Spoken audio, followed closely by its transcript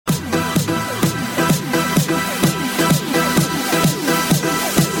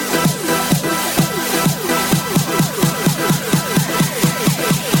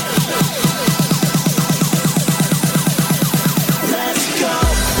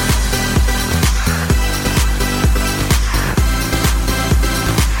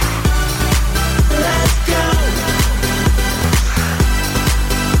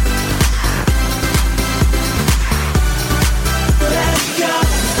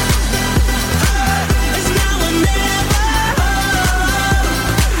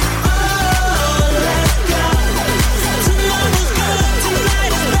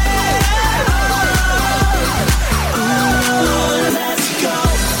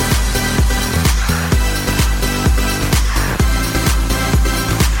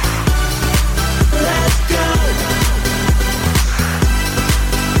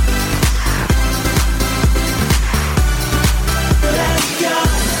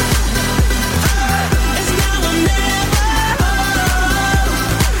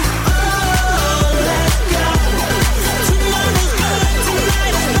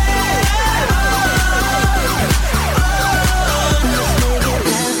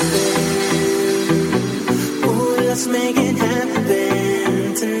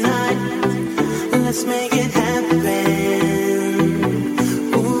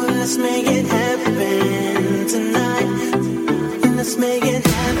it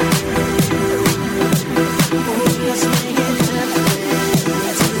happen. Let's make it happen tonight.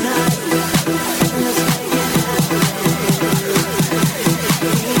 Let's make it happen.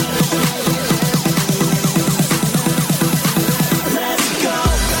 Let's go. Let's go. Let's go. It's now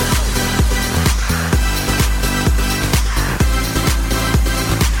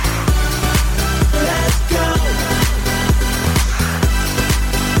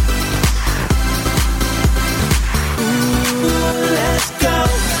or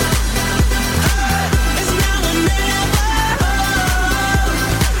never.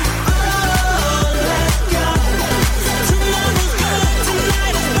 Let's go. Tomorrow's good, tonight is better. Let's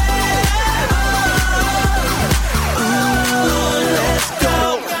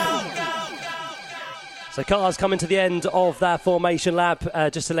go. So cars coming to the end of their formation lap.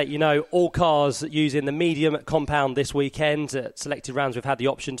 Just to let you know, all cars using the medium compound this weekend. Selected rounds we've had the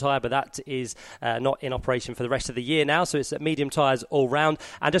option tyre, but that is not in operation for the rest of the year now. So it's medium tyres all round.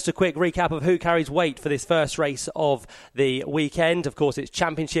 And just a quick recap of who carries weight for this first race of the weekend. Of course, it's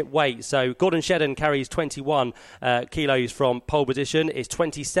championship weight. So Gordon Shedden carries 21 kilos from pole position. It's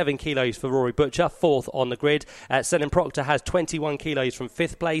 27 kilos for Rory Butcher, fourth on the grid. Senan Proctor has 21 kilos from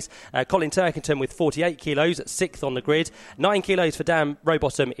fifth place. Colin Turkington with 48 kilos, sixth on the grid. 9 kilos for Dan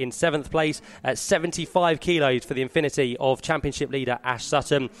Rowbottom in seventh place. 75 kilos for the Infinity of championship leader Ash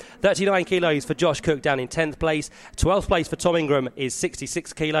Sutton. 39 kilos for Josh Cook down in 10th place. 12th place for Tom Ingram is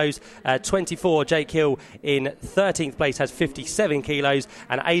 66 kilos. 24 Jake Hill in 13th place has 57 kilos.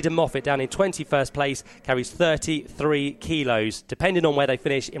 And Aidan Moffat down in 21st place carries 33 kilos. Depending on where they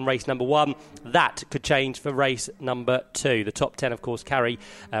finish in race number 1, that could change for race number 2. The top 10, of course, carry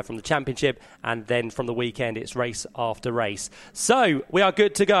from the championship, and then from the weekend it's race after race. So we are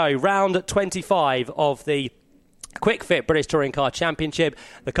good to go. Round 25 of the Quick Fit British Touring Car Championship.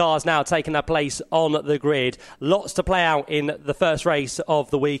 The cars now taking their place on the grid. Lots to play out in the first race of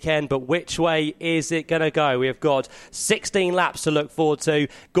the weekend, but which way is it going to go? We've got 16 laps to look forward to.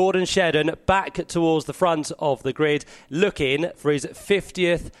 Gordon Shedden back towards the front of the grid, looking for his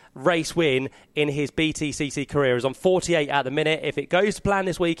 50th race win in his BTCC career. He's on 48 at the minute. If it goes to plan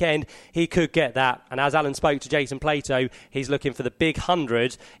this weekend, he could get that. And as Alan spoke to Jason Plato, he's looking for the big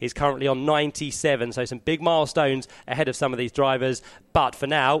 100. He's currently on 97, so some big milestones ahead of some of these drivers. But for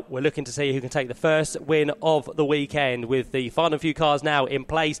now, we're looking to see who can take the first win of the weekend, with the final few cars now in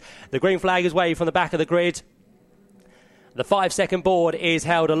place. The green flag is waved from the back of the grid. The 5-second board is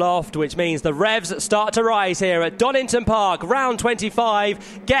held aloft, which means the revs start to rise here at Donington Park. Round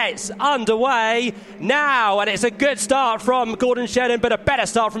 25 gets underway now, and it's a good start from Gordon Shedden, but a better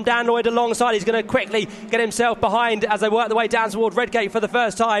start from Dan Lloyd alongside. He's going to quickly get himself behind as they work their way down toward Redgate for the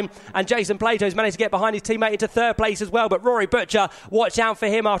first time, and Jason Plato's managed to get behind his teammate into third place as well. But Rory Butcher, watch out for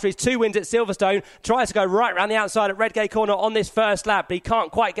him after his 2 wins at Silverstone. Tries to go right round the outside at Redgate Corner on this first lap, but he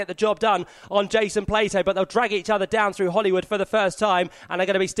can't quite get the job done on Jason Plato. But they'll drag each other down through Hollywood for the first time, and they're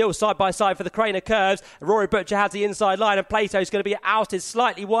going to be still side by side for the Craner curves. Rory Butcher has the inside line, and Plato's going to be ousted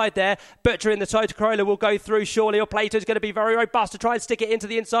slightly wide there. Butcher in the Toyota Corolla will go through surely, or Plato's going to be very robust to try and stick it into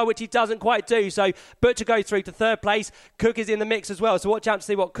the inside, which he doesn't quite do. So Butcher goes through to third place. Cook is in the mix as well, so watch out to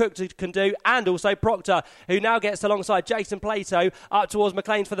see what Cook can do, and also Proctor, who now gets alongside Jason Plato up towards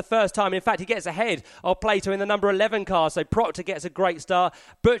McLean's for the first time. In fact, he gets ahead of Plato in the number 11 car, so Proctor gets a great start,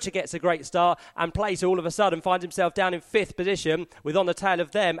 Butcher gets a great start, and Plato all of a sudden finds himself down in 5th position, with on the tail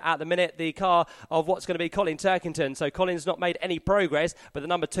of them at the minute the car of what's going to be Colin Turkington. So Colin's not made any progress, but the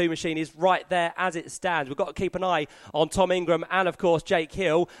number 2 machine is right there as it stands. We've got to keep an eye on Tom Ingram and, of course, Jake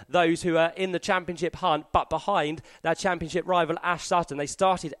Hill, those who are in the championship hunt, but behind their championship rival Ash Sutton. They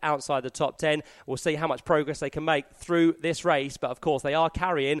started outside the top 10. We'll see how much progress they can make through this race, but of course they are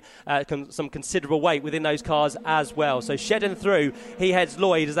carrying some considerable weight within those cars as well. So Shedden through, he heads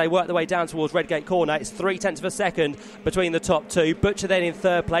Lloyd as they work their way down towards Redgate Corner. It's 0.3 of a second between the top 2. Butcher then in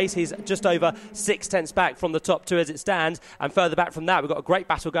third place. He's just over 0.6 back from the top 2 as it stands, and further back from that we've got a great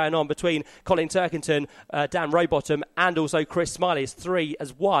battle going on between Colin Turkington, Dan Rowbottom, and also Chris Smiley. It's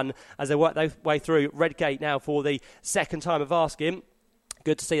 3-1 as they work their way through Redgate now for the second time of asking.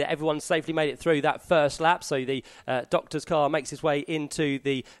 Good to see that everyone safely made it through that first lap. So the doctor's car makes its way into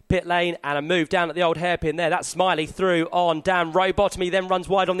the pit lane, and a move down at the old hairpin there. That's Smiley through on Dan Rowbottom. He then runs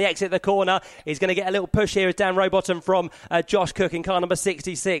wide on the exit of the corner. He's going to get a little push here as Dan Rowbottom from Josh Cook in car number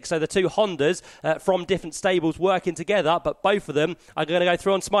 66. So the two Hondas from different stables working together, but both of them are going to go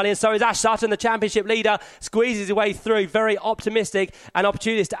through on Smiley, and so is Ash Sutton, the championship leader, squeezes his way through. Very optimistic and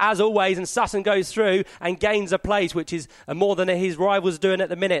opportunist as always, and Sutton goes through and gains a place, which is more than his rivals do doing at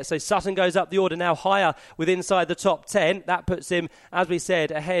the minute. So Sutton goes up the order now higher with inside the top 10. That puts him, as we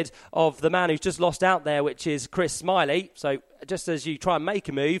said, ahead of the man who's just lost out there, which is Chris Smiley. So just as you try and make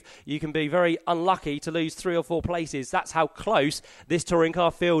a move, you can be very unlucky to lose 3 or 4 places. That's how close this touring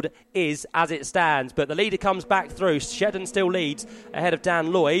car field is as it stands. But the leader comes back through. Shedden still leads ahead of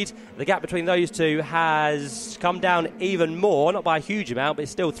Dan Lloyd. The gap between those two has come down even more, not by a huge amount, but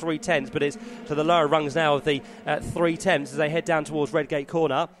it's still 3/10, but it's to the lower rungs now of the 3/10 as they head down towards Redgate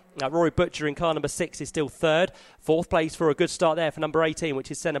Corner. Rory Butcher in car number 6 is still third. 4th place for a good start there for number 18, which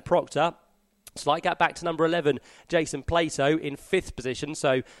is Senna Proctor. Slight gap back to number 11, Jason Plato in 5th position.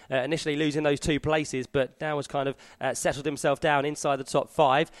 So initially losing those 2 places, but now has kind of settled himself down inside the top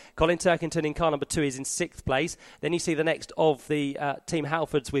 5. Colin Turkington in car number 2 is in 6th place. Then you see the next of the Team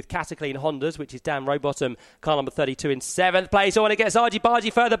Halfords with Cataclean Hondas, which is Dan Rowbottom, car number 32 in 7th place. Oh, and it gets Argy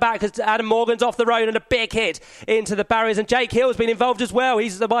Bargy further back as Adam Morgan's off the road and a big hit into the barriers. And Jake Hill's been involved as well.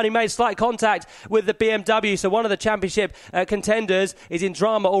 He's the one who made slight contact with the BMW. So one of the championship contenders is in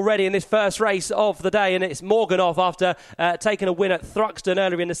drama already in this first race of the day, and it's Morgan off after taking a win at Thruxton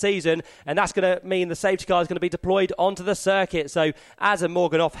earlier in the season, and that's going to mean the safety car is going to be deployed onto the circuit. So Adam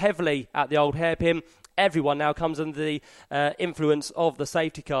Morgan off heavily at the old hairpin. Everyone now comes under the influence of the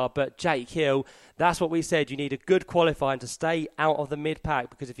safety car, but Jake Hill, that's what we said. You need a good qualifying to stay out of the mid-pack,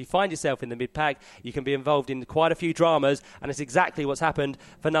 because if you find yourself in the mid-pack, you can be involved in quite a few dramas, and it's exactly what's happened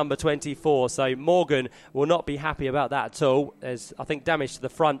for number 24. So Morgan will not be happy about that at all. There's, I think, damage to the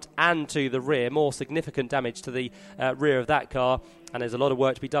front and to the rear, more significant damage to the rear of that car. And there's a lot of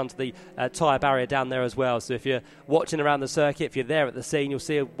work to be done to the tyre barrier down there as well. So if you're watching around the circuit, if you're there at the scene, you'll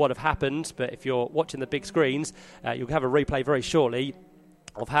see what have happened. But if you're watching the big screens, you'll have a replay very shortly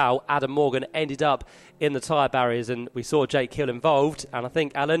of how Adam Morgan ended up in the tyre barriers. And we saw Jake Hill involved. And I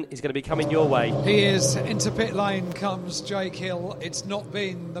think, Alan, is going to be coming your way. He is. Into pit lane comes Jake Hill. It's not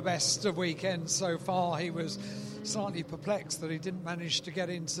been the best of weekends so far. He was slightly perplexed that he didn't manage to get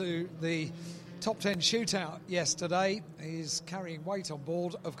into the top 10 shootout yesterday. He's carrying weight on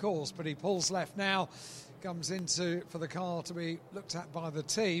board, of course, but he pulls left now, comes into for the car to be looked at by the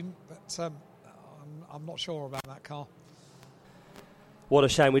team, but I'm not sure about that car. What a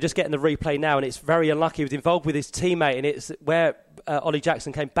shame. We're just getting the replay now, and it's very unlucky. He was involved with his teammate, and it's where Ollie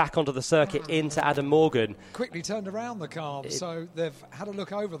Jackson came back onto the circuit into Adam Morgan. Quickly turned around the car, so they've had a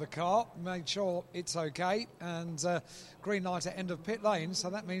look over the car, made sure it's okay, and green light at end of pit lane, so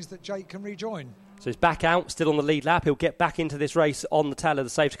that means that Jake can rejoin. So he's back out, still on the lead lap. He'll get back into this race on the tail of the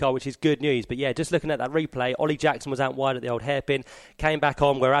safety car, which is good news. But yeah, just looking at that replay, Ollie Jackson was out wide at the old hairpin, came back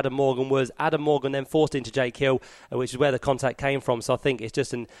on where Adam Morgan was. Adam Morgan then forced into Jake Hill, which is where the contact came from. So I think it's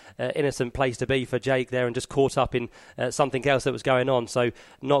just an innocent place to be for Jake there, and just caught up in something else that was going on. So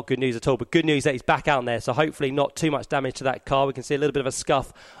not good news at all, but good news that he's back out there. So hopefully not too much damage to that car. We can see a little bit of a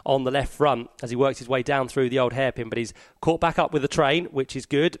scuff on the left front as he works his way down through the old hairpin, but he's caught back up with the train, which is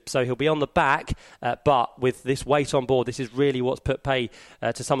good. So he'll be on the back, but with this weight on board, this is really what's put pay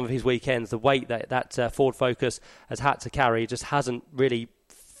to some of his weekends. The weight that Ford Focus has had to carry just hasn't really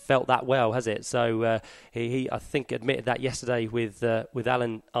felt that well, has it? So he I think admitted that yesterday with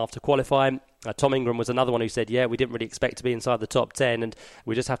Alan after qualifying. Tom Ingram was another one who said, yeah, we didn't really expect to be inside the top 10, and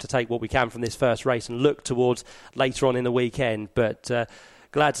we just have to take what we can from this first race and look towards later on in the weekend. But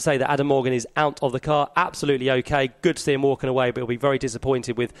glad to say that Adam Morgan is out of the car, absolutely okay. Good to see him walking away, but he'll be very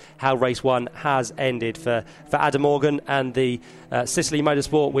disappointed with how race 1 has ended for Adam Morgan and the Sicily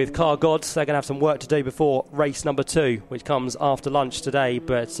Motorsport with Car Gods. They're going to have some work to do before race number 2, which comes after lunch today.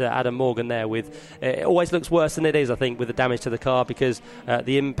 But Adam Morgan there with it always looks worse than it is, I think, with the damage to the car, because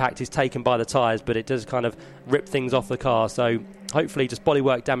the impact is taken by the tyres, but it does kind of rip things off the car. So hopefully just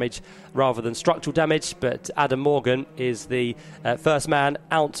bodywork damage rather than structural damage. But Adam Morgan is the first man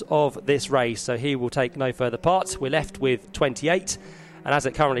out of this race, so he will take no further part. We're left with 28, and as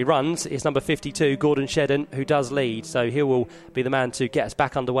it currently runs, it's number 52, Gordon Shedden, who does lead. So he will be the man to get us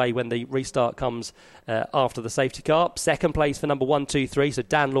back underway when the restart comes after the safety car. Second place for number 1, 2, 3. So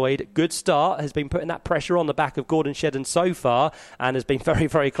Dan Lloyd, good start, has been putting that pressure on the back of Gordon Shedden so far, and has been very,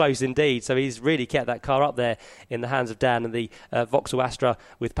 very close indeed. So he's really kept that car up there in the hands of Dan and the Vauxhall Astra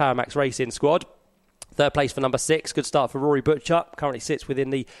with Powermax Racing squad. Third place for number 6. Good start for Rory Butcher. Currently sits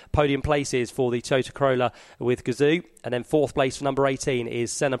within the podium places for the Toyota Corolla with Gazoo. And then fourth place for number 18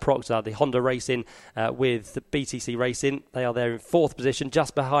 is Senna Proctor, the Honda Racing with the BTC Racing. They are there in fourth position.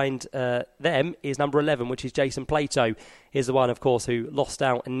 Just behind them is number 11, which is Jason Plato. He's the one, of course, who lost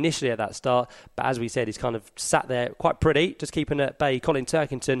out initially at that start. But as we said, he's kind of sat there quite pretty, just keeping at bay Colin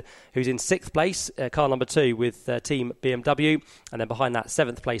Turkington, who's in sixth place, car number 2 with Team BMW. And then behind that,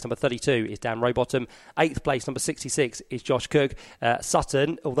 seventh place, number 32, is Dan Rowbottom. Eighth place, number 66, is Josh Cook.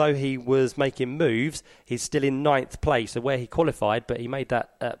 Sutton, although he was making moves, he's still in ninth place, so where he qualified, but he made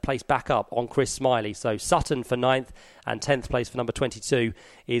that place back up on Chris Smiley. So Sutton for ninth, and 10th place for number 22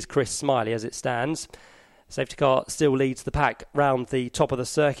 is Chris Smiley as it stands. Safety car still leads the pack round the top of the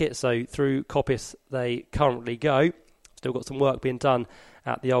circuit, so through Coppice they currently go. Still got some work being done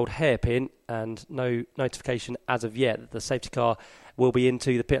at the old hairpin, and no notification as of yet that the safety car will be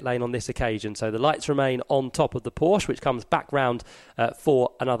into the pit lane on this occasion. So the lights remain on top of the Porsche, which comes back round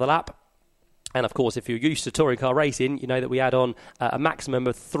for another lap. And of course, if you're used to touring car racing, you know that we add on a maximum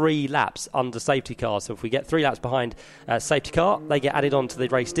of 3 laps under safety car. So if we get 3 laps behind safety car, they get added on to the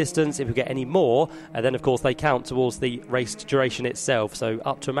race distance. If we get any more, then of course they count towards the race duration itself. So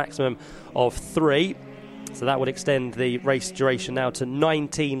up to a maximum of 3. So that would extend the race duration now to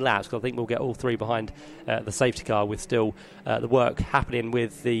 19 laps, because I think we'll get all 3 behind the safety car, with still the work happening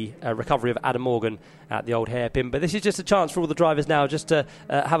with the recovery of Adam Morgan at the old hairpin. But this is just a chance for all the drivers now just to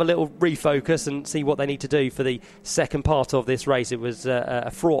have a little refocus and see what they need to do for the second part of this race. It was a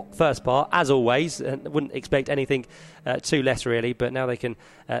fraught first part, as always, and wouldn't expect anything too less really, but now they can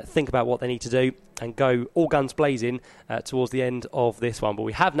think about what they need to do and go all guns blazing towards the end of this one. But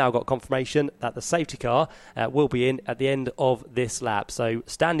we have now got confirmation that the safety car will be in at the end of this lap. So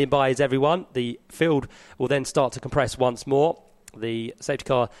standing by is everyone. The field will then start to compress once more. The safety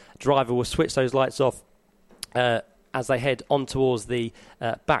car driver will switch those lights off as they head on towards the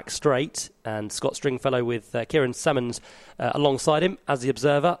back straight, and Scott Stringfellow with Kieran Simmons alongside him as the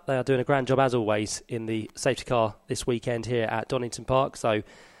observer. They are doing a grand job as always in the safety car this weekend here at Donington Park. So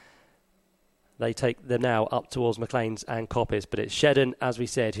they take them now up towards McLean's and Coppice. But it's Shedden, as we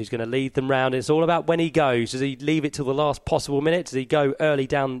said, who's going to lead them round. It's all about when he goes. Does he leave it till the last possible minute? Does he go early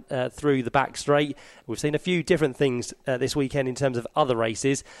down through the back straight? We've seen a few different things this weekend in terms of other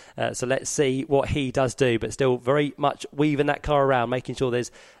races. So let's see what he does do. But still very much weaving that car around, making sure there's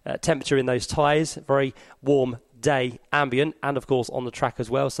temperature in those tyres. Very warm day, ambient, and of course on the track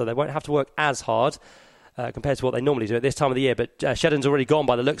as well. So they won't have to work as hard compared to what they normally do at this time of the year. But Shedden's already gone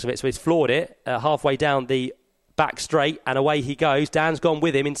by the looks of it, so he's floored it halfway down the back straight, and away he goes. Dan's gone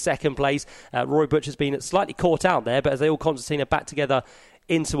with him in second place. Rory Butcher's been slightly caught out there, but as they all concertina back together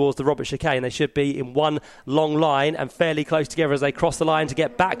in towards the Robert Chicane, they should be in one long line and fairly close together as they cross the line to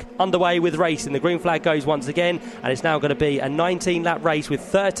get back underway with racing. The green flag goes once again, and it's now going to be a 19-lap race with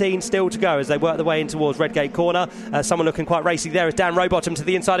 13 still to go as they work their way in towards Redgate Corner. Someone looking quite racy there is Dan Rowbottom to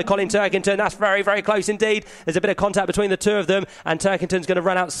the inside of Colin Turkington. That's very, very close indeed. There's a bit of contact between the two of them, and Turkington's going to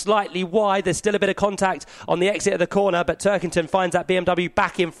run out slightly wide. There's still a bit of contact on the exit of the corner, but Turkington finds that BMW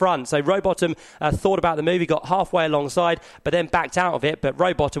back in front. So Rowbottom thought about the move. He got halfway alongside, but then backed out of it. But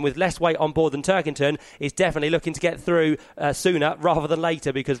Rowbottom, with less weight on board than Turkington, is definitely looking to get through sooner rather than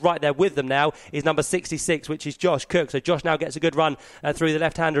later, because right there with them now is number 66, which is Josh Cook. So Josh now gets a good run through the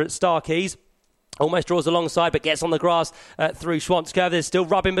left-hander at Starkeys. Almost draws alongside, but gets on the grass through Schwantz Curve. There's still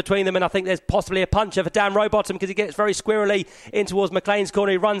rubbing between them, and I think there's possibly a puncher for Dan Rowbottom, because he gets very squirrely in towards McLean's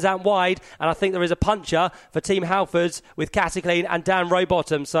corner. He runs out wide, and I think there is a puncher for Team Halfords with Cataclean and Dan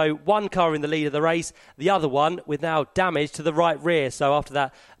Rowbottom. So one car in the lead of the race, the other one with now damage to the right rear. So after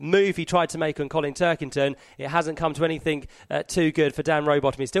that move he tried to make on Colin Turkington, it hasn't come to anything too good for Dan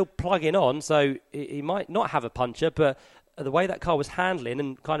Rowbottom. He's still plugging on, so he might not have a puncher, but the way that car was handling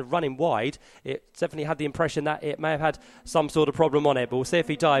and kind of running wide, it definitely had the impression that it may have had some sort of problem on it. But we'll see if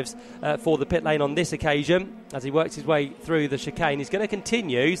he dives for the pit lane on this occasion as he works his way through the chicane. He's going to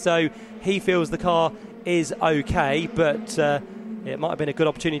continue, so he feels the car is okay, but it might have been a good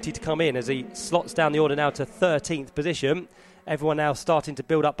opportunity to come in as he slots down the order now to 13th position. Everyone now starting to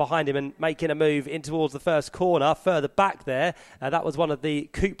build up behind him and making a move in towards the first corner, further back there. That was one of the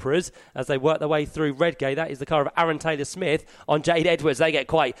Cupras as they work their way through Redgate. That is the car of Aaron Taylor-Smith on Jade Edwards. They get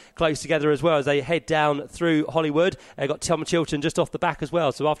quite close together as well as they head down through Hollywood. Got Tom Chilton just off the back as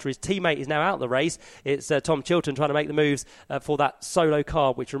well. So after his teammate is now out of the race, it's Tom Chilton trying to make the moves for that solo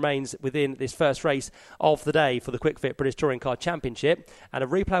car, which remains within this first race of the day for the Quick Fit British Touring Car Championship. And a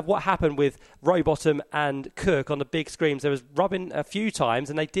replay of what happened with Rowbottom and Cook on the big screens. There was rubbing a few times,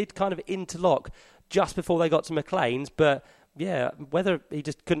 and they did kind of interlock just before they got to McLean's, but whether he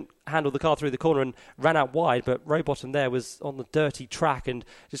just couldn't handle the car through the corner and ran out wide, but Rowbottom there was on the dirty track and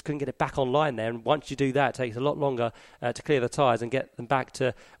just couldn't get it back online there. And once you do that, it takes a lot longer to clear the tyres and get them back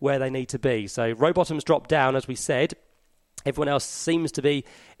to where they need to be. So Rowbottom's dropped down, as we said. Everyone else seems to be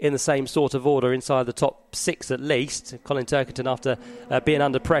in the same sort of order inside the top 6 at least. Colin Turkington, after being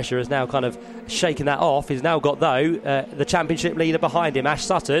under pressure, has now kind of shaken that off. He's now got, though, the championship leader behind him. Ash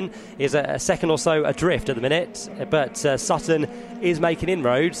Sutton is a second or so adrift at the minute, but Sutton is making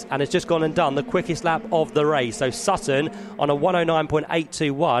inroads and has just gone and done the quickest lap of the race. So Sutton on a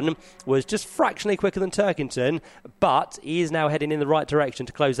 109.821 was just fractionally quicker than Turkington, but he is now heading in the right direction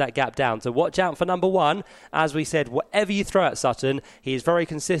to close that gap down. So watch out for number 1. As we said, whatever you throw at Sutton, he is very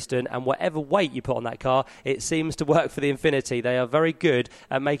consistent, and whatever weight you put on that car, it seems to work for the Infinity. They are very good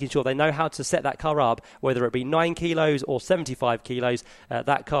at making sure they know how to set that car up, whether it be 9 kilos or 75 kilos.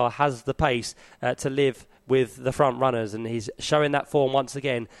 That car has the pace to live with the front runners, and he's showing that form once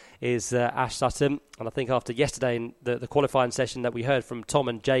again is Ash Sutton. And I think after yesterday in the qualifying session that we heard from Tom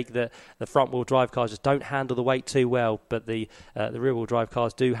and Jake, that the front wheel drive cars just don't handle the weight too well, but the rear wheel drive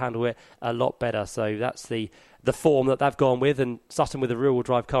cars do handle it a lot better. So that's the form that they've gone with, and Sutton with the rear wheel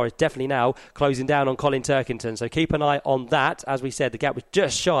drive car is definitely now closing down on Colin Turkington. So keep an eye on that. As we said, the gap was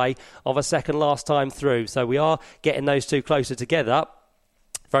just shy of a second last time through, so we are getting those two closer together.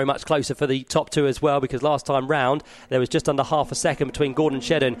 Very much closer for the top 2 as well, because last time round there was just under half a second between Gordon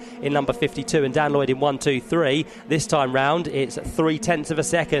Shedden in number 52 and Dan Lloyd in 1-2-3. This time round it's 0.3 of a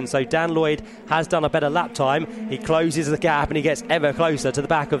second, so Dan Lloyd has done a better lap time. He closes the gap and he gets ever closer to the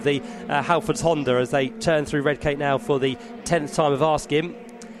back of the Halfords Honda as they turn through Redgate now for the 10th time of asking.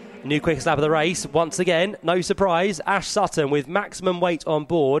 New quickest lap of the race. Once again, no surprise, Ash Sutton with maximum weight on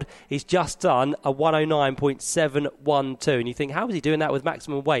board. He's just done a 109.712. And you think, how is he doing that with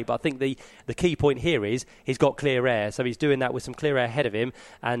maximum weight? But I think the key point here is he's got clear air. So he's doing that with some clear air ahead of him.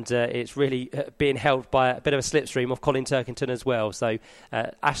 And it's really being held by a bit of a slipstream of Colin Turkington as well. So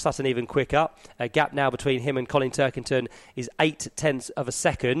Ash Sutton even quicker. A gap now between him and Colin Turkington is 0.8 of a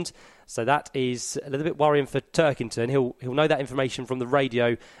second. So that is a little bit worrying for Turkington. He'll know that information from the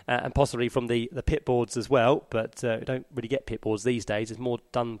radio and possibly from the pit boards as well. But we don't really get pit boards these days. It's more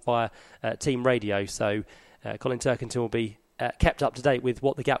done via team radio. So Colin Turkington will be kept up to date with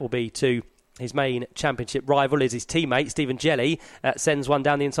what the gap will be to his main championship rival. Is his teammate Stephen Jelley sends one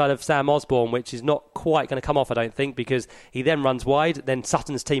down the inside of Sam Osborne, which is not quite going to come off, I don't think, because he then runs wide. Then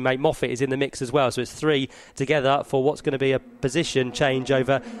Sutton's teammate Moffat is in the mix as well, so it's 3 together for what's going to be a position change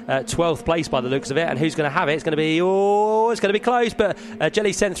over 12th place by the looks of it. And who's going to have it? It's going to be close, but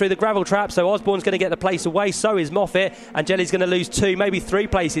Jelley's sent through the gravel trap, so Osborne's going to get the place away, so is Moffat, and Jelley's going to lose 2, maybe 3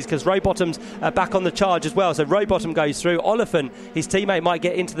 places, because Rowbottom's back on the charge as well. So Rowbottom goes through. Oliphant, his teammate, might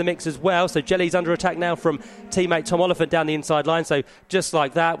get into the mix as well, so Jelley's under attack now from teammate Tom Oliphant down the inside line. So just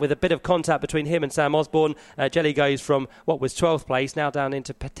like that, with a bit of contact between him and Sam Osborne, Jelley goes from what was 12th place now down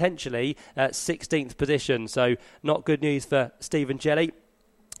into potentially 16th position. So not good news for Stephen Jelley,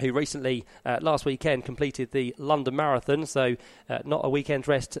 who recently, last weekend, completed the London Marathon. So not a weekend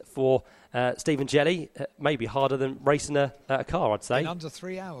rest for Stephen Jelley. Maybe harder than racing a car, I'd say. In under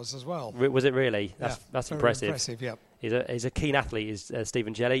 3 hours as well. Was it really? That's impressive. Impressive, yeah. He's a keen athlete, is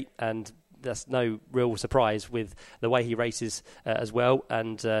Stephen Jelley, and that's no real surprise with the way he races as well.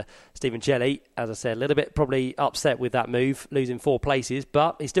 And Stephen Jelley, as I said, a little bit probably upset with that move, losing 4 places,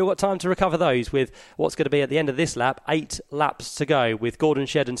 but he's still got time to recover those with what's going to be at the end of this lap, 8 laps to go, with Gordon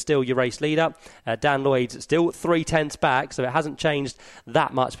Shedden still your race leader. Dan Lloyd still 0.3 back, so it hasn't changed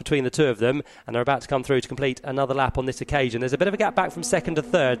that much between the two of them, and they're about to come through to complete another lap on this occasion. There's a bit of a gap back from second to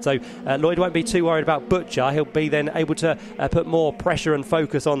third, so Lloyd won't be too worried about Butcher. He'll be then able to put more pressure and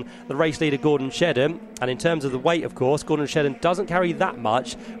focus on the race leader Gordon Shedden. And in terms of the weight, of course, Gordon Shedden doesn't carry that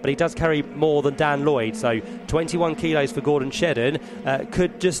much, but he does carry more than Dan Lloyd. So 21 kilos for Gordon Shedden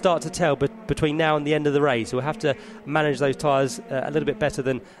could just start to tell between now and the end of the race. We'll have to manage those tyres a little bit better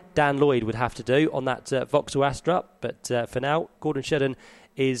than Dan Lloyd would have to do on that Vauxhall Astra. But for now, Gordon Shedden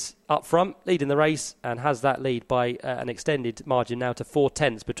is up front, leading the race, and has that lead by an extended margin now to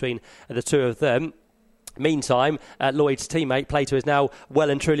 0.4 between the two of them. Meantime, Lloyd's teammate Plato is now well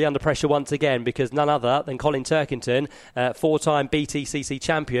and truly under pressure once again, because none other than Colin Turkington, 4-time BTCC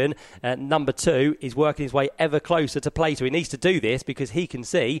champion, number 2, is working his way ever closer to Plato. He needs to do this because he can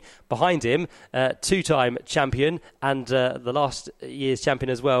see behind him 2-time champion and the last year's champion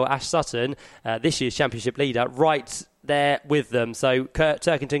as well, Ash Sutton, this year's championship leader, right there with them. So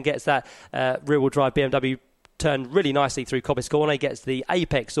Turkington gets that rear-wheel drive BMW turned really nicely through Coppice Corner. He gets the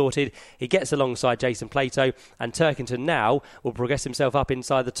apex sorted. He gets alongside Jason Plato, and Turkington now will progress himself up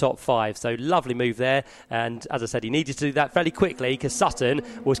inside the top 5. So lovely move there. And as I said, he needed to do that fairly quickly because Sutton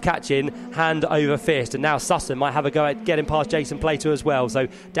was catching hand over fist. And now Sutton might have a go at getting past Jason Plato as well. So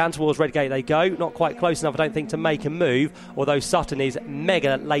down towards Redgate they go. Not quite close enough, I don't think, to make a move, although Sutton is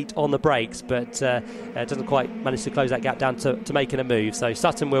mega late on the brakes, but doesn't quite manage to close that gap down to making a move. So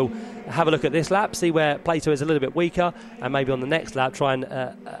Sutton will have a look at this lap, see where Plato is a little bit weaker, and maybe on the next lap try and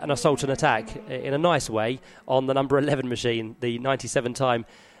an assault and attack in a nice way on the number 11 machine, the 97-time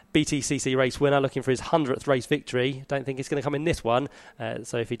BTCC race winner, looking for his 100th race victory. Don't think it's going to come in this one,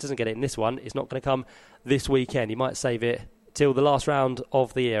 so if he doesn't get it in this one, it's not going to come this weekend. He might save it till the last round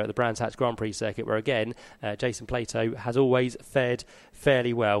of the year at the Brands Hatch Grand Prix circuit, where again Jason Plato has always fared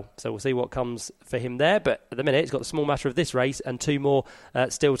fairly well. So we'll see what comes for him there, but at the minute he's got the small matter of this race and 2 more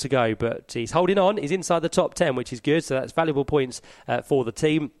still to go, but he's holding on. He's inside the top 10, which is good, so that's valuable points for the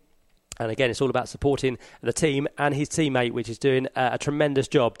team. And again, it's all about supporting the team and his teammate, which is doing a tremendous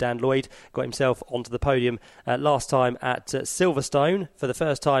job. Dan Lloyd got himself onto the podium last time at Silverstone for the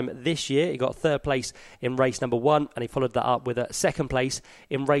first time this year. He got 3rd place in race number 1, and he followed that up with a 2nd place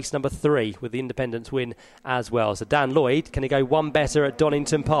in race number 3 with the Independence win as well. So Dan Lloyd, can he go one better at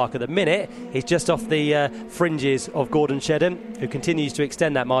Donington Park? At the minute, he's just off the fringes of Gordon Shedden, who continues to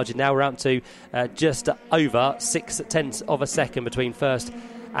extend that margin. Now we're up to just over 0.6 of a second between first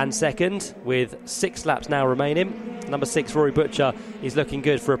and second, with 6 laps now remaining. Number 6, Rory Butcher, is looking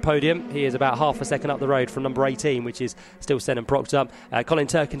good for a podium. He is about half a second up the road from number 18, which is still Sennan Proctor. Colin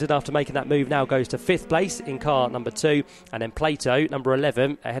Turkington, after making that move, now goes to 5th place in car number 2, and then Plato, number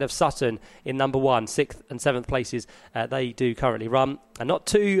 11, ahead of Sutton in number 1. 6th and 7th places they do currently run, and not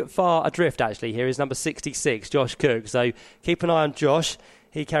too far adrift actually here is number 66, Josh Cook. So keep an eye on Josh.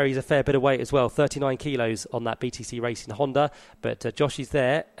 He carries a fair bit of weight as well, 39 kilos on that BTC Racing Honda. But Josh is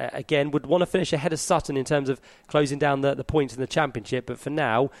there. Again, would want to finish ahead of Sutton in terms of closing down the points in the championship. But for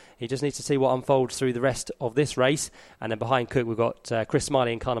now, he just needs to see what unfolds through the rest of this race. And then behind Cook, we've got Chris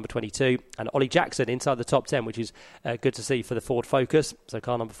Smiley in car number 22 and Ollie Jackson inside the top 10, which is good to see for the Ford Focus. So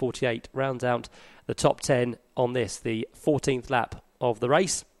car number 48 rounds out the top 10 on this, the 14th lap of the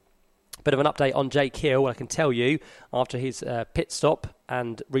race. Bit of an update on Jake Hill. I can tell you, after his pit stop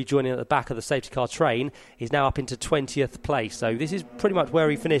and rejoining at the back of the safety car train, he's now up into 20th place. So this is pretty much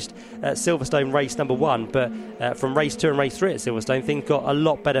where he finished at Silverstone race number 1. But from race 2 and race 3 at Silverstone, things got a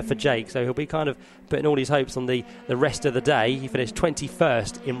lot better for Jake. So he'll be kind of putting all his hopes on the rest of the day. He finished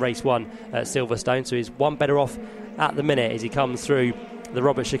 21st in race 1 at Silverstone. So he's one better off at the minute as he comes through the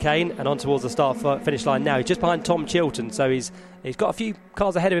Robert Chicane and on towards the start-finish line now. He's just behind Tom Chilton, so he's got a few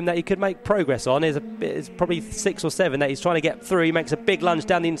cars ahead of him that he could make progress on. There's probably 6 or 7 that he's trying to get through. He makes a big lunge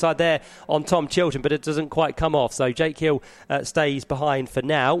down the inside there on Tom Chilton, but it doesn't quite come off. So Jake Hill stays behind for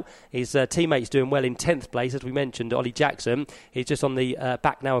now. His teammate's doing well in 10th place, as we mentioned, Ollie Jackson. He's just on the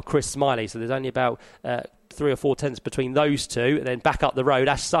back now of Chris Smiley, so there's only about 3 or 4 tenths between those two. And then back up the road,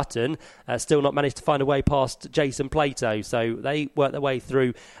 Ash Sutton still not managed to find a way past Jason Plato. So they work their way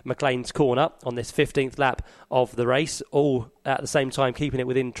through McLean's Corner on this 15th lap of the race, all at the same time keeping it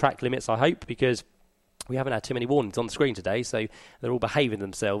within track limits, I hope, because we haven't had too many warnings on the screen today, so they're all behaving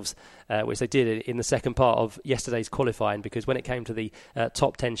themselves, which they did in the second part of yesterday's qualifying, because when it came to the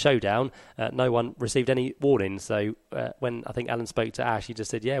top 10 showdown, no one received any warnings. So when I think Alan spoke to Ash, he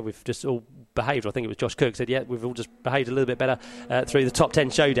just said, yeah, we've just all behaved. I think it was Josh Cook said, yeah, we've all just behaved a little bit better through the top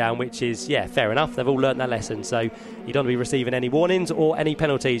 10 showdown, which is, yeah, fair enough. They've all learnt their lesson, so you don't want to be receiving any warnings or any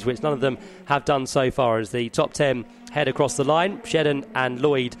penalties, which none of them have done so far, as the top 10 head across the line. Shedden and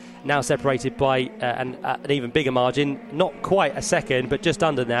Lloyd now separated by an even bigger margin, not quite a second, but just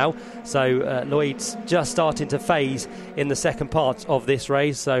under now. So Lloyd's just starting to phase in the second part of this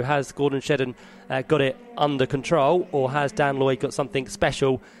race. So has Gordon Shedden got it under control, or has Dan Lloyd got something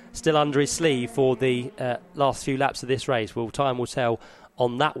special still under his sleeve for the last few laps of this race? Well, time will tell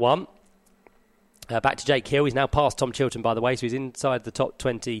on that one. Back to Jake Hill. He's now past Tom Chilton, by the way, so he's inside the top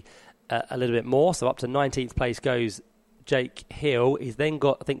 20 a little bit more. So up to 19th place goes Jake Hill. He's then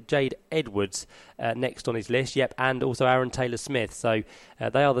got, I think, Jade Edwards next on his list. Yep, and also Aaron Taylor-Smith. So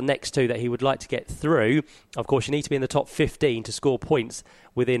they are the next two that he would like to get through. Of course, you need to be in the top 15 to score points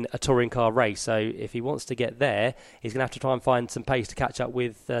within a touring car race. So if he wants to get there, he's going to have to try and find some pace to catch up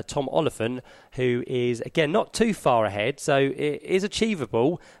with Tom Oliphant, who is, again, not too far ahead. So it is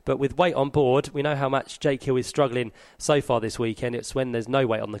achievable, but with weight on board, we know how much Jake Hill is struggling so far this weekend. It's when there's no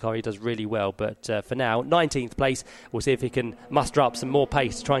weight on the car, he does really well. But for now, 19th place. We'll see if he can muster up some more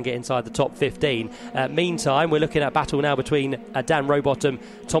pace to try and get inside the top 15. Meantime, we're looking at battle now between Dan Rowbottom,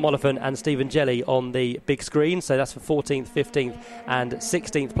 Tom Oliphant and Stephen Jelly on the big screen. So that's for 14th, 15th and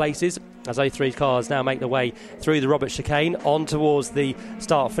 16th places, as those three cars now make their way through the Roberts chicane on towards the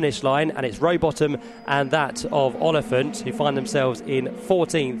start-finish line. And it's Rowbottom and that of Oliphant who find themselves in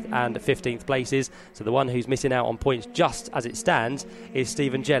 14th and 15th places. So the one who's missing out on points just as it stands is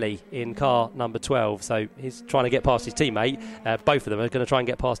Stephen Jelly in car number 12. So he's trying to get past his teammate. Both of them are going to try and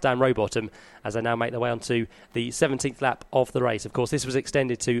get past Dan Rowbottom as they now make their way onto the 17th lap of the race. Of course, this was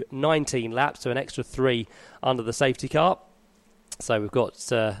extended to 19 laps, so an extra 3 under the safety car. So we've got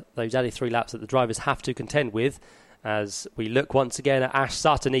those added 3 laps that the drivers have to contend with. As we look once again at Ash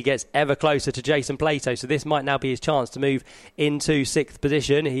Sutton, he gets ever closer to Jason Plato. So this might now be his chance to move into 6th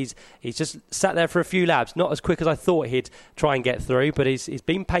position. He's just sat there for a few laps, not as quick as I thought he'd try and get through, but he's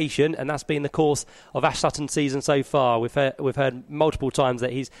been patient, and that's been the course of Ash Sutton's season so far. We've heard multiple times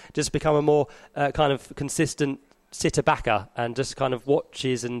that he's just become a more kind of consistent sitter-backer and just kind of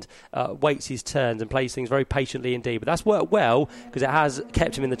watches and waits his turns and plays things very patiently indeed. But that's worked well because it has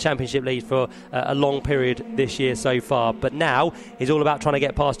kept him in the championship lead for a long period this year so far. But now he's all about trying to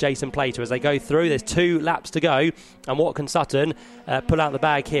get past Jason Plato as they go through. There's 2 laps to go, and what can Sutton pull out the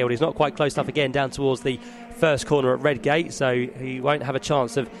bag here? Well, he's not quite close enough again down towards the first corner at Redgate, so he won't have a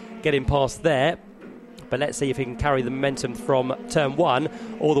chance of getting past there. But let's see if he can carry the momentum from turn 1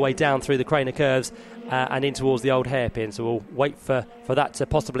 all the way down through the Craner curves and in towards the old hairpin. So we'll wait for that to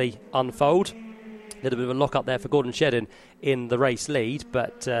possibly unfold. A little bit of a lock up there for Gordon Shedden in the race lead,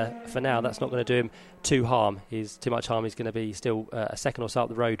 but for now that's not going to do him too much harm. He's going to be still a second or so up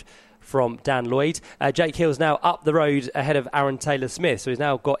the road from Dan Lloyd. Jake Hill's now up the road ahead of Aaron Taylor-Smith, so he's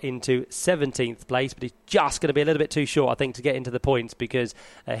now got into 17th place, but he's just going to be a little bit too short, I think, to get into the points, because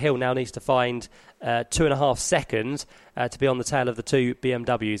Hill now needs to find 2.5 seconds to be on the tail of the 2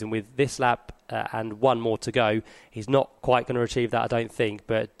 BMWs, and with this lap and 1 more to go, he's not quite going to achieve that, I don't think,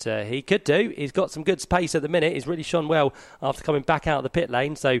 but he could do. He's got some good pace at the minute. He's really shone well after coming back out of the pit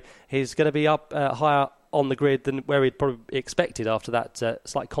lane, so he's going to be up higher on the grid than where he'd probably expected after that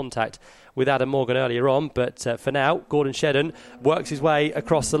slight contact with Adam Morgan earlier on. But for now, Gordon Shedden works his way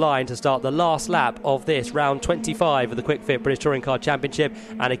across the line to start the last lap of this round 25 of the Quick Fit British Touring Car Championship.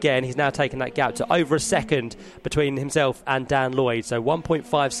 And again, he's now taken that gap to over a second between himself and Dan Lloyd. So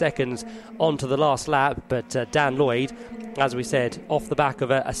 1.5 seconds onto the last lap. But Dan Lloyd, as we said, off the back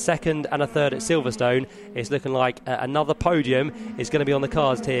of a second and a third at Silverstone, it's looking like another podium is going to be on the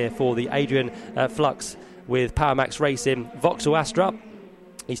cards here for the Adrian Flux with PowerMax Racing Vauxhall Astra.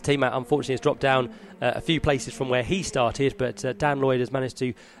 His teammate, unfortunately, has dropped down a few places from where he started, but Dan Lloyd has managed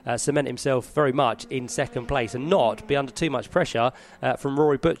to cement himself very much in second place and not be under too much pressure from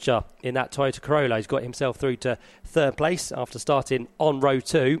Rory Butcher in that Toyota Corolla. He's got himself through to third place after starting on row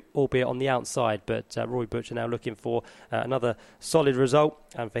 2, albeit on the outside, but Rory Butcher now looking for another solid result,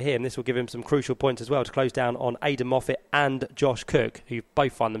 and for him this will give him some crucial points as well to close down on Aidan Moffat and Josh Cook, who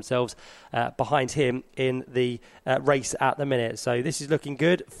both find themselves behind him in the race at the minute. So this is looking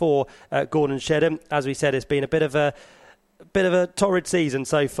good for Gordon Shedden. As we said, it's been a bit of a torrid season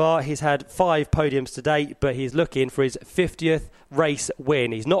so far. He's had 5 podiums to date, but he's looking for his 50th race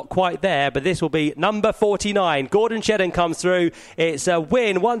win. He's not quite there, but this will be number 49. Gordon Shedden comes through. It's a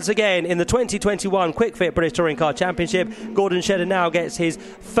win once again in the 2021 Quick Fit British Touring Car Championship. Gordon Shedden now gets his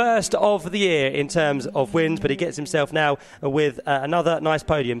first of the year in terms of wins, but he gets himself now with another nice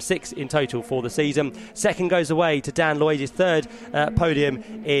podium, 6 in total for the season. Second goes away to Dan Lloyd, his third podium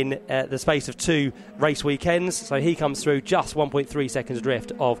in the space of 2 race weekends, so he comes through just 1.3 seconds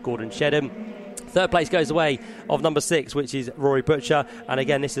adrift of Gordon Shedden. Third place goes away of number 6, which is Rory Butcher. And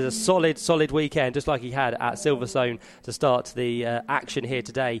again, this is a solid weekend, just like he had at Silverstone to start the action here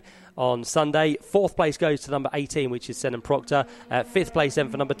today on Sunday. Fourth place goes to number 18, which is Senan Proctor. Fifth place then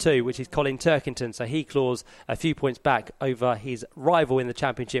for number 2, which is Colin Turkington. So he claws a few points back over his rival in the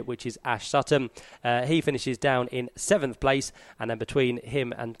championship, which is Ash Sutton. He finishes down in 7th place, and then between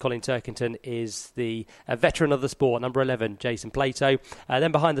him and Colin Turkington is the veteran of the sport, number 11, Jason Plato.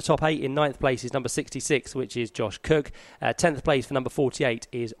 Then behind the top 8 in 9th place is number 66, which is Josh Cook. 10th place for number 48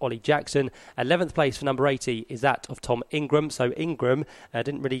 is Ollie Jackson. 11th place for number 80 is that of Tom Ingram. So Ingram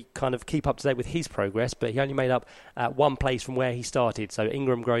didn't really kind of keep up to date with his progress, but he only made up 1 place from where he started. So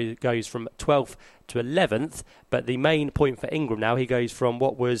Ingram goes from 12th to 11th, but the main point for Ingram now, he goes from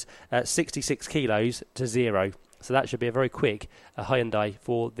what was 66 kilos to 0. So that should be a very quick Hyundai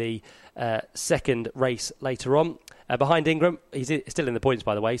for the second race later on. Behind Ingram, he's still in the points,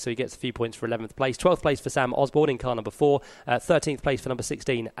 by the way, so he gets a few points for 11th place. 12th place for Sam Osborne in car number 4. 13th place for number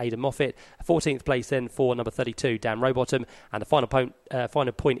 16, Aidan Moffat. 14th place then for number 32, Dan Rowbottom. And the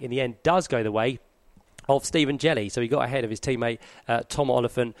final point in the end does go the way of Stephen Jelly. So he got ahead of his teammate Tom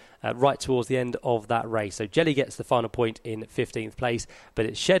Oliphant right towards the end of that race. So Jelly gets the final point in 15th place, but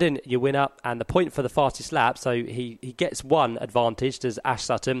it's Shedden your winner, and the point for the fastest lap. So he gets one advantage as Ash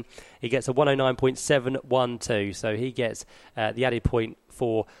Sutton. He gets a 109.712. So he gets the added point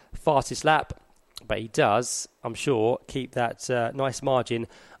for fastest lap. But he does, I'm sure, keep that nice margin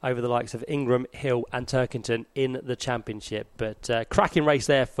over the likes of Ingram, Hill and Turkington in the championship. But cracking race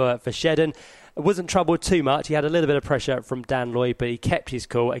there for Shedden. Wasn't troubled too much. He had a little bit of pressure from Dan Lloyd, but he kept his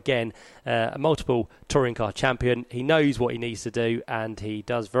cool. Again, a multiple touring car champion. He knows what he needs to do, and he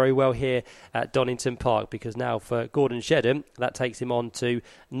does very well here at Donington Park, because now for Gordon Shedden, that takes him on to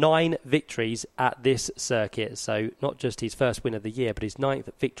 9 victories at this circuit. So not just his first win of the year, but his 9th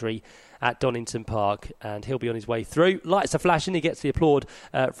victory at Donington Park, and he'll be on his way through. Lights are flashing. He gets the applaud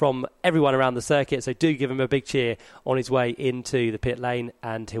from everyone around the circuit, so do give him a big cheer on his way into the pit lane,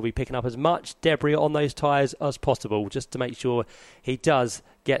 and he'll be picking up as much debris on those tyres as possible, just to make sure he does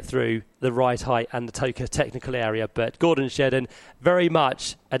get through the right height and the technical area. But Gordon Shedden, very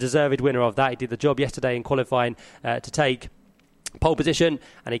much a deserved winner of that. He did the job yesterday in qualifying to take pole position,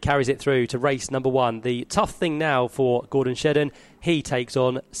 and he carries it through to race number 1. The tough thing now for Gordon Shedden, he takes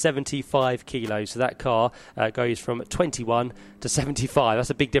on 75 kilos. So that car goes from 21 to 75. That's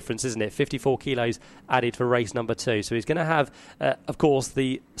a big difference, isn't it? 54 kilos added for race number 2. So he's going to have, of course,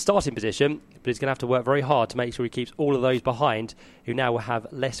 the starting position, but he's going to have to work very hard to make sure he keeps all of those behind, who now will have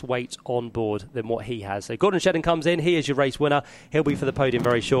less weight on board than what he has. So Gordon Shedden comes in. He is your race winner. He'll be for the podium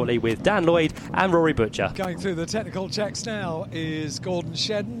very shortly with Dan Lloyd and Rory Butcher. Going through the technical checks now is Gordon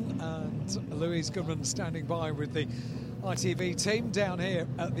Shedden, and Louise Goodman standing by with the ITV team down here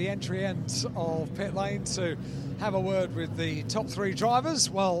at the entry end of pit lane to have a word with the top 3 drivers.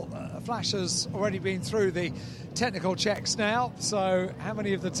 Well, Flash has already been through the technical checks now, so how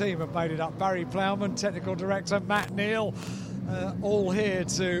many of the team have made it up? Barry Plowman, technical director, Matt Neal, all here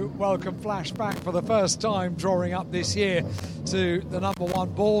to welcome Flash back for the first time, drawing up this year to the number 1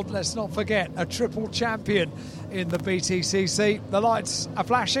 board. Let's not forget, a triple champion in the BTCC. The lights are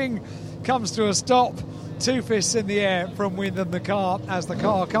flashing, comes to a stop. 2 fists in the air from Wyndham the car as the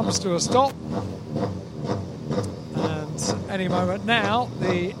car comes to a stop. And any moment now,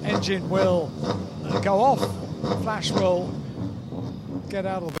 the engine will go off. Flash will get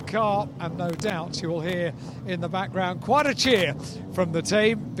out of the car, and no doubt you will hear in the background quite a cheer from the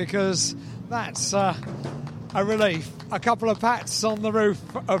team, because that's a relief. A couple of pats on the roof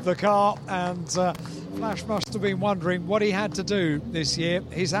of the car, and Flash must have been wondering what he had to do this year.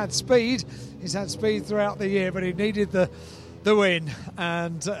 He's had speed throughout the year, but he needed the win,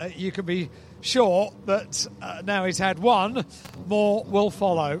 and you can be sure that now he's had one, more will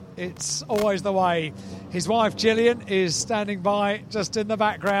follow. It's always the way. His wife Gillian is standing by just in the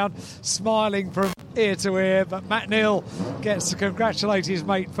background, smiling from ear to ear, but Matt Neal gets to congratulate his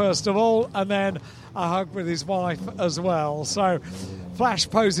mate first of all, and then a hug with his wife as well. So Flash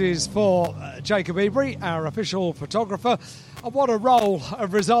poses for Jacob Ebury, our official photographer. And what a roll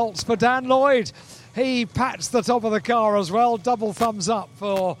of results for Dan Lloyd. He pats the top of the car as well. Double thumbs up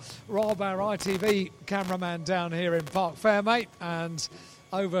for Rob, our ITV cameraman down here in Park Fairmate. And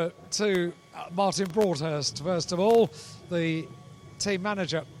over to Martin Broadhurst, first of all, the team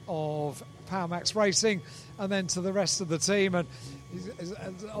manager of PowerMax Racing, and then to the rest of the team. And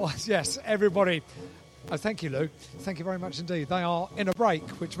yes, everybody. Oh, thank you, Lou. Thank you very much indeed. They are in a break,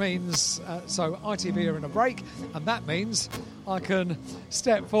 which means, so ITV are in a break, and that means I can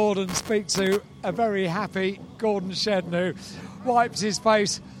step forward and speak to a very happy Gordon Shedden, who wipes his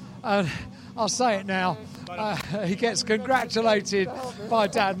face, and I'll say it now, he gets congratulated by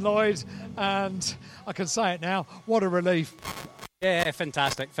Dan Lloyd, and I can say it now, what a relief. Yeah,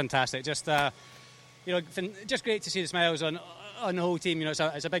 fantastic. Just, just great to see the smiles on the whole team. You know,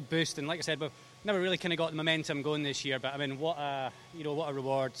 it's a big boost, and like I said, we've never really kind of got the momentum going this year. But I mean, what a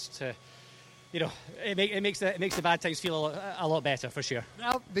rewards to, it makes the bad times feel a lot better for sure.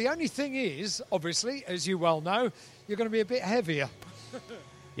 Now, the only thing is, obviously, as you well know, you're going to be a bit heavier.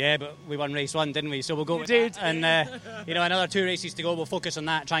 Yeah, but we won race 1, didn't we? So we'll go with did. that. And another 2 races to go. We'll focus on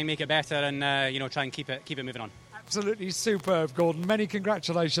that, try and make it better, and try and keep it moving on. absolutely superb, Gordon. Many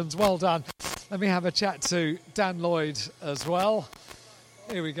congratulations. Well done. Let me have a chat to Dan Lloyd as well.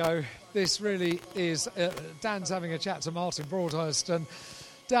 Here we go. This really is... Dan's having a chat to Martin Broadhurst. And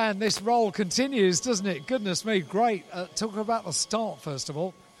Dan, this roll continues, doesn't it? Goodness me, great. Talk about the start, first of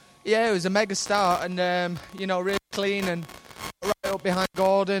all. Yeah, it was a mega start and, really clean and right up behind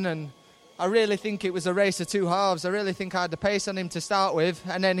Gordon. And I really think it was a race of two halves. I really think I had the pace on him to start with.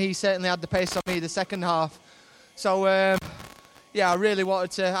 And then he certainly had the pace on me the second half. So, I really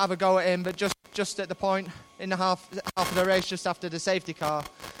wanted to have a go at him. But just at the point in the half of the race, just after the safety car,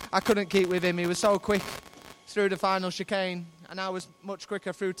 I couldn't keep with him. He was so quick through the final chicane. And I was much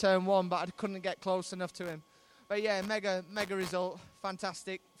quicker through turn one, but I couldn't get close enough to him. But yeah, mega result.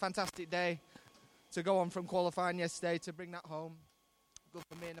 Fantastic day to go on from qualifying yesterday to bring that home. Good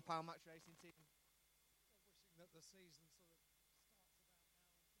for me and the Power Match Racing team. Wishing that the season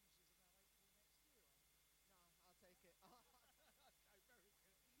sort of starts about now and finishes about April next year.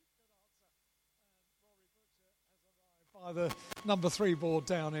 No, I'll take it. Okay, very good. Good answer. Rory Butcher has arrived by the number 3 board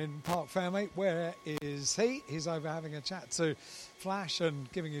down in Park Fairmate. Where is he? He's over having a chat to Flash and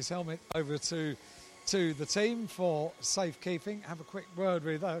giving his helmet over to the team for safekeeping. Have a quick word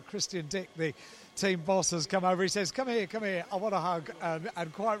with Christian Dick, the team boss, has come over. He says, come here, I want a hug,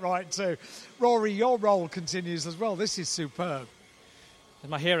 and quite right too. Rory, your role continues as well. This is superb. Is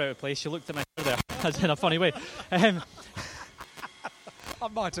my hair out of place? You looked at my hair there, as in a funny way. I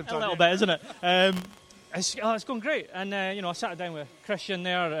might have done a little bit, isn't it? It's going great. And, I sat down with Christian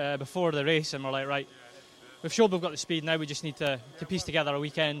there before the race, and we're like, right, we've showed we've got the speed now, we just need to piece together a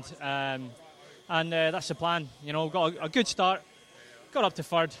weekend. And that's the plan. Got a good start, got up to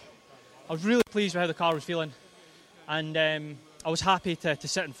third. I was really pleased with how the car was feeling, and I was happy to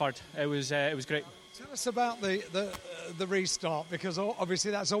sit in third. It was great. Tell us about the restart, because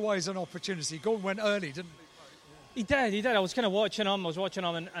obviously that's always an opportunity. Gordon went early, didn't he? He did. I was kind of watching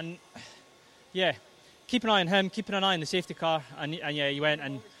him. And yeah, keep an eye on him, keeping an eye on the safety car, and yeah, he went,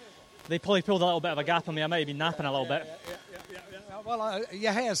 and they probably pulled a little bit of a gap on me. I might have been napping a little bit. Yeah. Well,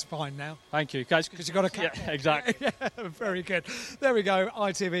 your hair's fine now. Thank you, guys. Because you've got a cap. Yeah, exactly. Yeah, very good. There we go.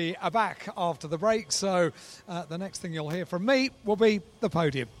 ITV are back after the break. So the next thing you'll hear from me will be the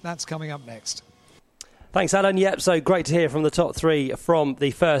podium. That's coming up next. Thanks, Alan. Yep, so great to hear from the top 3 from the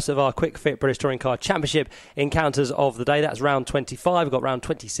first of our Quick Fit British Touring Car Championship encounters of the day. That's round 25. We've got round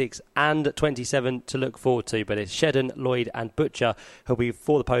 26 and 27 to look forward to. But it's Shedden, Lloyd and Butcher who'll be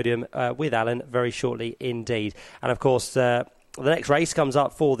for the podium with Alan very shortly indeed. And, of course... the next race comes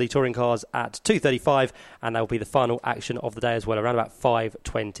up for the touring cars at 2:35, and that will be the final action of the day as well, around about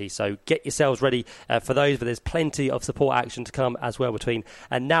 5:20. So get yourselves ready for those, but there's plenty of support action to come as well between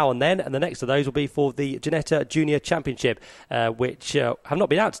now and then. And the next of those will be for the Ginetta Junior Championship, which have not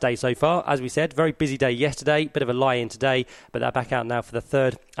been out today so far. As we said, very busy day yesterday, bit of a lie-in today, but they're back out now for the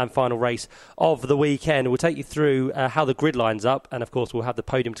third and final race of the weekend. We'll take you through how the grid lines up, and of course we'll have the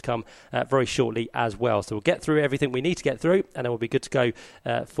podium to come very shortly as well. So we'll get through everything we need to get through, and then we'll be good to go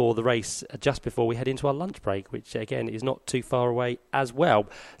for the race just before we head into our lunch break, which again is not too far away as well.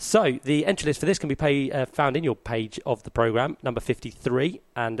 So the entry list for this can be found in your page of the programme, number 53,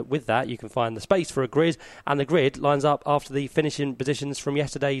 and with that you can find the space for a grid, and the grid lines up after the finishing positions from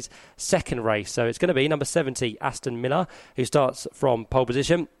yesterday's second race. So it's going to be number 70, Aston Miller, who starts from pole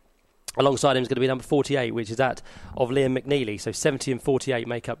position. Alongside him is going to be number 48, which is that of Liam McNeely. So 70 and 48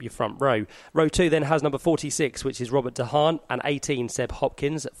 make up your front row. Row 2 then has number 46, which is Robert DeHaan, and 18, Seb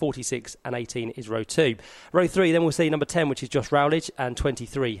Hopkins. 46 and 18 is row 2. Row 3 then we'll see number 10, which is Josh Rowledge, and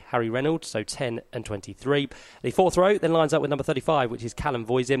 23, Harry Reynolds. So 10 and 23. The fourth row then lines up with number 35, which is Callum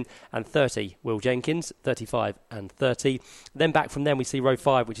Voisin, and 30, Will Jenkins. 35 and 30. Then back from them we see row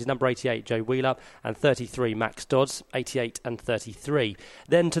 5, which is number 88, Joe Wheeler, and 33, Max Dodds. 88 and 33.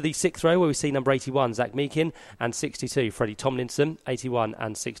 Then to the sixth row where we see number 81, Zach Meakin, and 62, Freddie Tomlinson. 81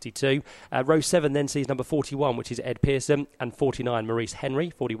 and 62. Row 7 then sees number 41, which is Ed Pearson, and 49, Maurice Henry.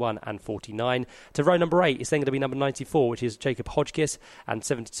 41 and 49. To row number 8 is then going to be number 94, which is Jacob Hodgkiss, and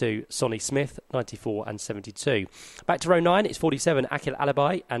 72, Sonny Smith. 94 and 72. Back to row 9, it's 47, Akil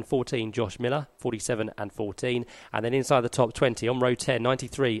Alibi, and 14, Josh Miller. 47 and 14. And then inside the top 20 on row 10,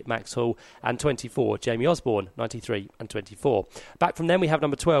 93, Max Hall, and 24, Jamie Osborne. 93 and 24. Back from them we have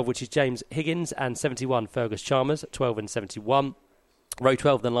number 12, which is James Higgins, and 71, Fergus Chalmers. 12 and 71. Row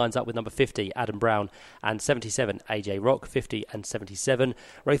 12 then lines up with number 50, Adam Brown, and 77, AJ Rock, 50 and 77.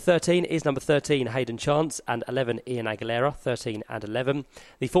 Row 13 is number 13, Hayden Chance, and 11, Ian Aguilera, 13 and 11.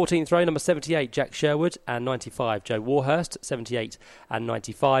 The 14th row, number 78, Jack Sherwood, and 95, Joe Warhurst, 78 and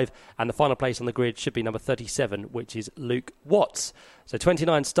 95. And the final place on the grid should be number 37, which is Luke Watts. So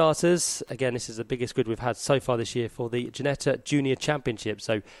 29 starters. Again, this is the biggest grid we've had so far this year for the Ginetta Junior Championship.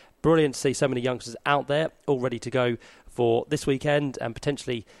 So brilliant to see so many youngsters out there all ready to go for this weekend and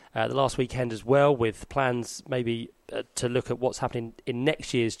potentially the last weekend as well, with plans maybe to look at what's happening in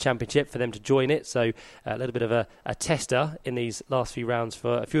next year's championship for them to join it. So a little bit of a tester in these last few rounds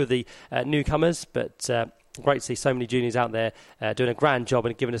for a few of the newcomers, but great to see so many juniors out there doing a grand job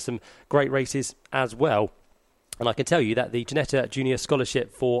and giving us some great races as well. And I can tell you that the Ginetta Junior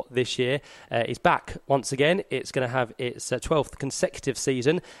Scholarship for this year is back once again. It's going to have its 12th consecutive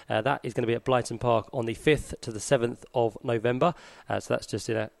season. That is going to be at Blyton Park on the 5th to the 7th of November. So that's just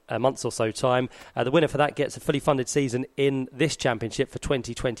in a month or so time. The winner for that gets a fully funded season in this championship for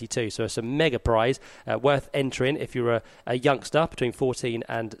 2022. So it's a mega prize worth entering if you're a youngster between 14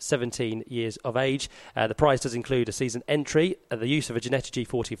 and 17 years of age. The prize does include a season entry, the use of a Ginetta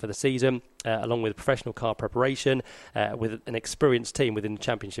G40 for the season, along with professional car preparation, with an experienced team within the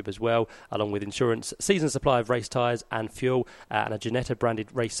championship as well, along with insurance, season supply of race tyres and fuel, and a Ginetta branded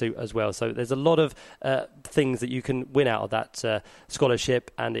race suit as well. So there's a lot of things that you can win out of that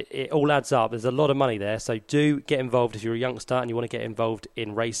scholarship, and it all adds up. There's a lot of money there, so do get involved if you're a youngster and you want to get involved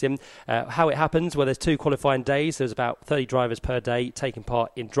in racing. How it happens? Well, there's 2 qualifying days. There's about 30 drivers per day taking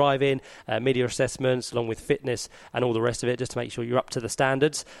part in driving, media assessments, along with fitness and all the rest of it, just to make sure you're up to the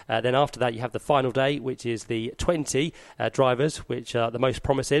standards. Then after that, you have the final day, which is the 20 drivers, which are the most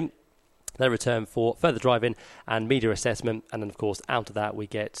promising. They return for further driving and media assessment, and then of course out of that we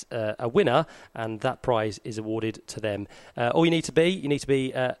get a winner, and that prize is awarded to them. All you need to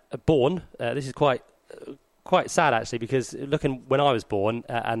be born. This is quite sad actually, because looking when I was born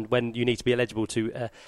and when you need to be eligible to